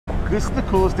this is the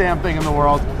coolest damn thing in the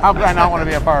world. How could I not want to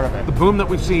be a part of it? The boom that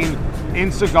we've seen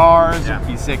in cigars. Yeah,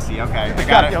 he's 60, okay.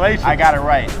 I got it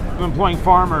right. Employing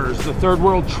farmers, the third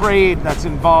world trade that's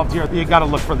involved here. You got to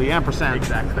look for the ampersand.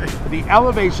 Exactly. The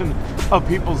elevation of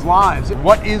people's lives.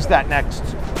 What is that next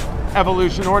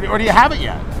evolution, or do you have it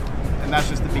yet? And that's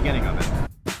just the beginning of it.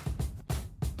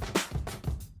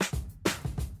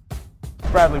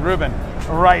 Bradley Rubin,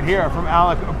 right here from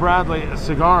Alec Bradley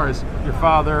Cigars. Your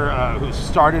father, who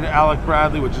started Alec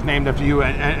Bradley, which is named after you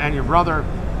and your brother.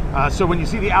 So when you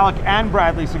see the Alec and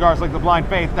Bradley cigars, like the Blind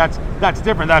Faith, that's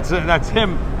different. That's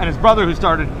him and his brother who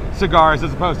started Cigars,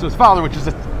 as opposed to his father, which is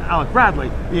Alec Bradley.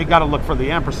 You got to look for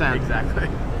the ampersand. Exactly.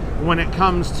 When it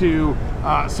comes to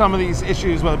some of these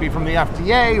issues, whether it be from the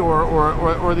FDA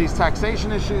or these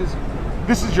taxation issues,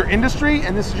 this is your industry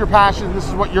and this is your passion. This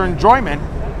is what your enjoyment.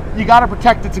 You got to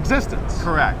protect its existence.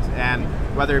 Correct. And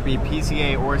whether it be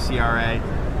PCA or CRA,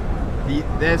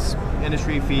 this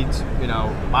industry feeds,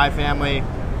 my family,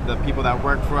 the people that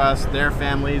work for us, their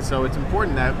families. So it's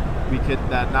important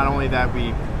that not only that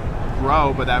we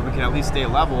grow, but that we can at least stay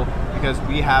level, because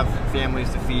we have families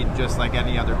to feed just like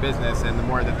any other business. And the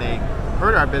more that they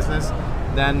hurt our business,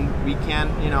 then we can't,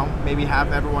 maybe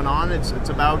have everyone on. It's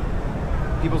about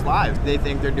people's lives. They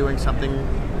think they're doing something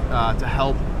to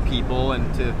help people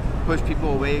and to push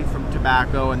people away from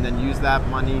tobacco, and then use that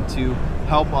money to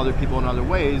help other people in other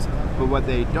ways. But what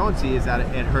they don't see is that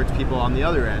it hurts people on the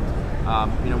other end.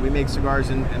 We make cigars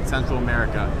in Central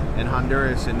America, in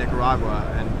Honduras, in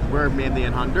Nicaragua, and we're mainly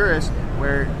in Honduras,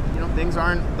 where things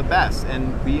aren't the best,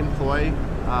 and we employ,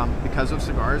 because of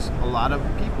cigars, a lot of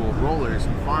people, rollers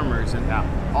and farmers and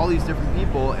all these different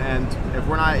people. And if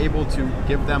we're not able to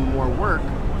give them more work,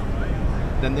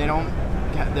 then they don't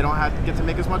get to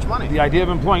make as much money. The idea of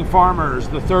employing farmers,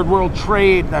 the third world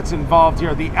trade that's involved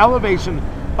here, the elevation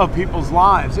of people's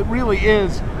lives, it really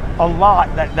is a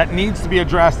lot that needs to be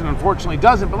addressed, and unfortunately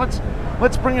doesn't. But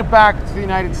let's bring it back to the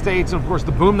United States, and of course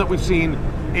the boom that we've seen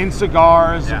in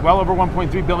cigars, well over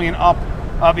 1.3 billion up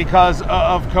because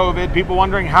of COVID. People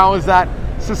wondering how is that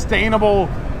sustainable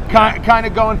kind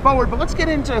of going forward. But let's get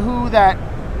into who that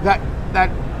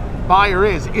buyer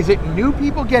is. Is it new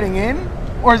people getting in,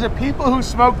 or is it people who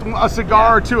smoke a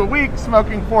cigar or two a week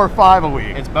smoking 4 or 5 a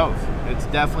week? It's both. It's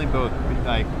definitely both.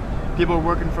 Like, people are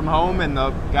working from home, and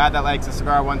the guy that likes a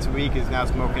cigar once a week is now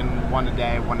smoking one a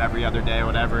day, one every other day,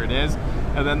 whatever it is.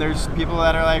 And then there's people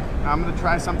that are like, I'm gonna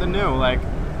try something new. Like,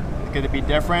 it's gonna be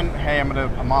different. Hey,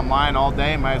 I'm online all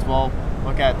day, might as well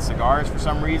look at cigars for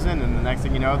some reason. And the next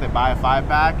thing you know, they buy a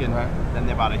 5-pack, and then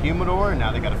they bought a humidor, and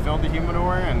now they got to fill the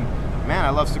humidor. And man, I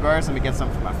love cigars. Let me get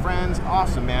some for my friends.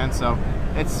 Awesome, man. So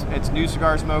it's new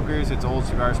cigar smokers, it's old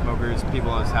cigar smokers.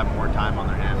 People just have more time on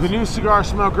their hands. The new cigar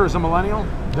smoker is a millennial.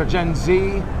 They're Gen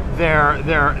Z. They're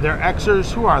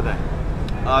Xers. Who are they?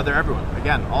 They're everyone.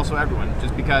 Again, also everyone.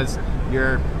 Just because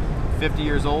you're 50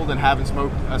 years old and haven't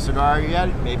smoked a cigar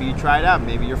yet, maybe you try it out.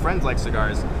 Maybe your friends like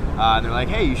cigars, and they're like,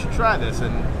 hey, you should try this.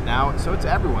 And now, so it's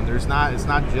everyone. It's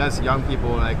not just young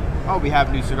people like, oh, we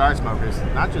have new cigar smokers.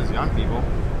 Not just young people.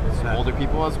 It's older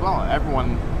people as well.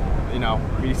 Everyone.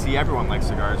 We see everyone likes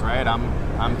cigars, right?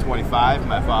 I'm 25.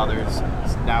 My father's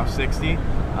now 60.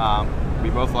 We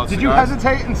both love cigars. Did you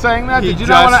hesitate in saying that? Did you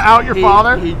not want to out your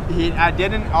father? I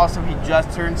didn't. Also, he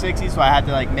just turned 60, so I had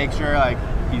to make sure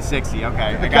he's 60.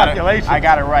 Okay, I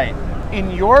got it right.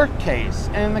 In your case,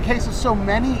 and in the case of so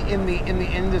many in the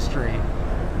industry,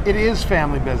 it is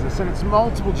family business, and it's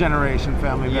multiple generation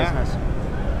family business.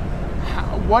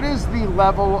 What is the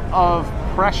level of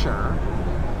pressure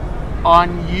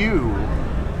on you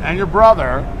and your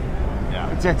brother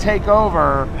to take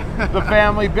over the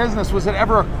family business? Was it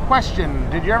ever a question?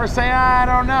 Did you ever say, I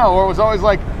don't know? Or it was always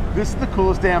like, this is the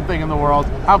coolest damn thing in the world.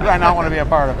 How could I not want to be a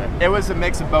part of it? It was a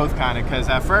mix of both, kind of, because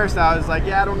at first I was like,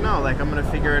 I don't know. I'm going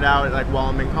to figure it out while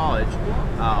I'm in college.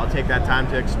 I'll take that time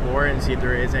to explore it and see if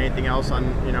there is anything else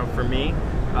for me.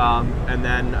 And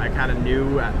then I kind of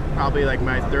knew probably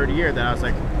my third year that I was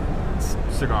like,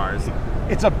 cigars.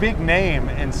 It's a big name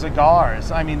in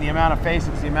cigars. I mean, the amount of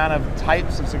faces, the amount of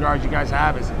types of cigars you guys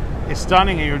have is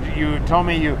stunning. You told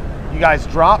me you guys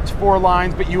dropped 4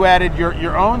 lines, but you added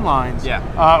your own lines.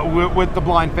 With the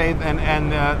Blind Faith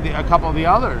and a couple of the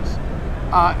others.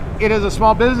 It is a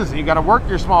small business, and you got to work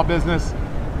your small business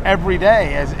every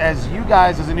day. As you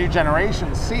guys, as a new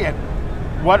generation, see it.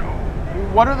 What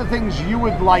are the things you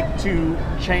would like to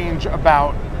change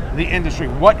about the industry?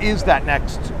 What is that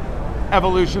next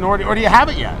evolution, or do you have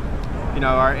it yet?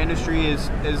 Our industry is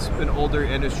an older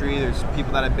industry. There's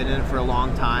people that have been in it for a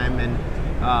long time, and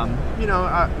You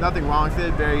know, nothing wrong with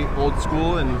it. Very old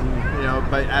school, and you know,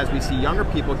 but as we see younger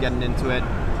people getting into it,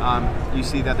 you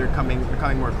see that they're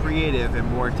becoming more creative and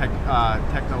more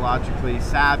technologically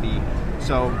savvy.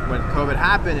 So when COVID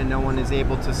happened and no one is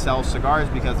able to sell cigars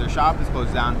because their shop is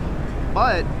closed down,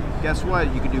 but guess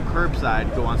what? You can do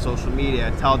curbside. Go on social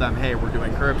media, tell them, hey, we're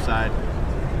doing curbside.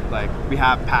 Like, we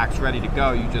have packs ready to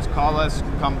go. You just call us,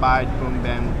 come by, boom,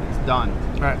 bam, it's done.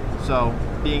 Right. So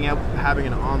having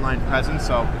an online presence,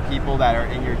 so people that are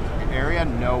in your area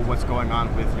know what's going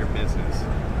on with your business.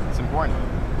 It's important.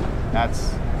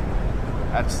 That's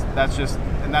just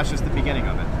the beginning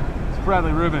of it. It's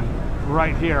Bradley Rubin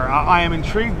right here. I am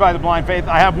intrigued by the Blind Faith.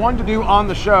 I have one to do on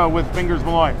the show with Fingers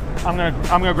Malloy. I'm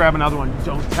gonna grab another one.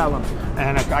 Don't tell him.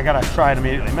 And I gotta try it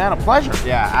immediately. Man, a pleasure.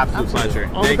 Yeah, absolute pleasure.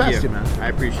 All the best, Thank you, man. I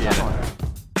appreciate it.